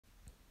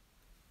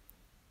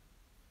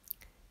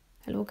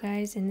Hello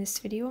guys, in this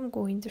video I'm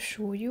going to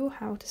show you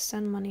how to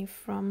send money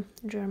from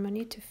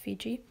Germany to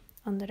Fiji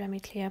on the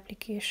Remitly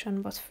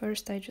application. But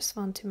first I just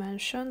want to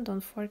mention,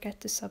 don't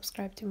forget to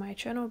subscribe to my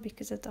channel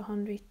because at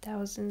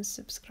 100,000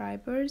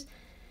 subscribers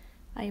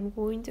I am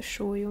going to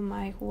show you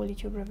my whole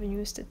YouTube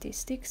revenue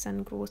statistics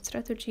and growth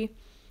strategy,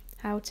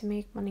 how to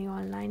make money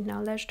online.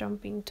 Now let's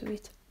jump into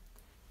it.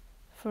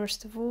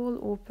 First of all,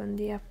 open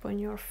the app on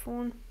your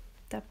phone,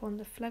 tap on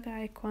the flag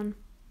icon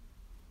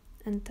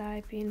and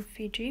type in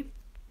Fiji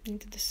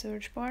into the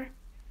search bar.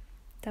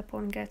 Tap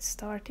on Get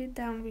Started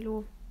down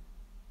below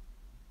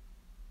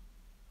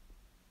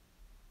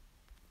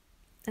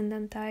and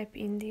then type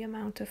in the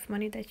amount of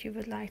money that you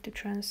would like to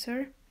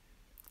transfer.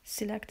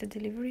 Select the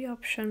delivery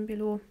option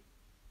below.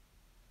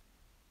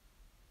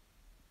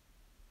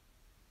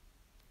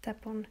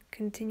 Tap on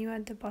Continue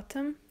at the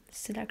bottom.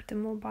 Select the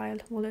mobile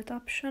wallet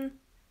option.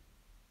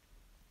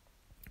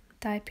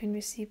 Type in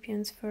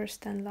recipient's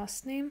first and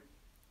last name.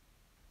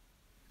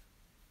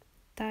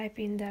 Type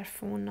in their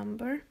phone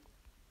number.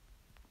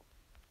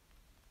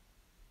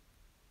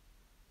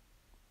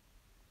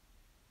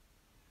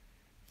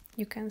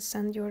 You can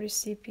send your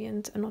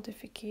recipient a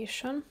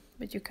notification,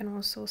 but you can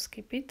also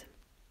skip it.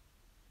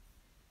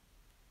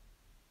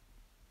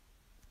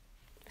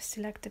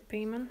 Select the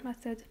payment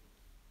method.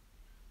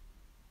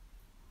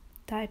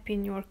 Type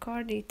in your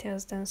card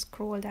details, then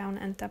scroll down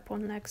and tap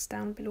on Next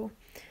down below.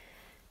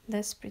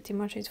 That's pretty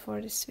much it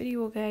for this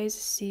video, guys.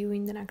 See you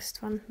in the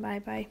next one. Bye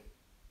bye.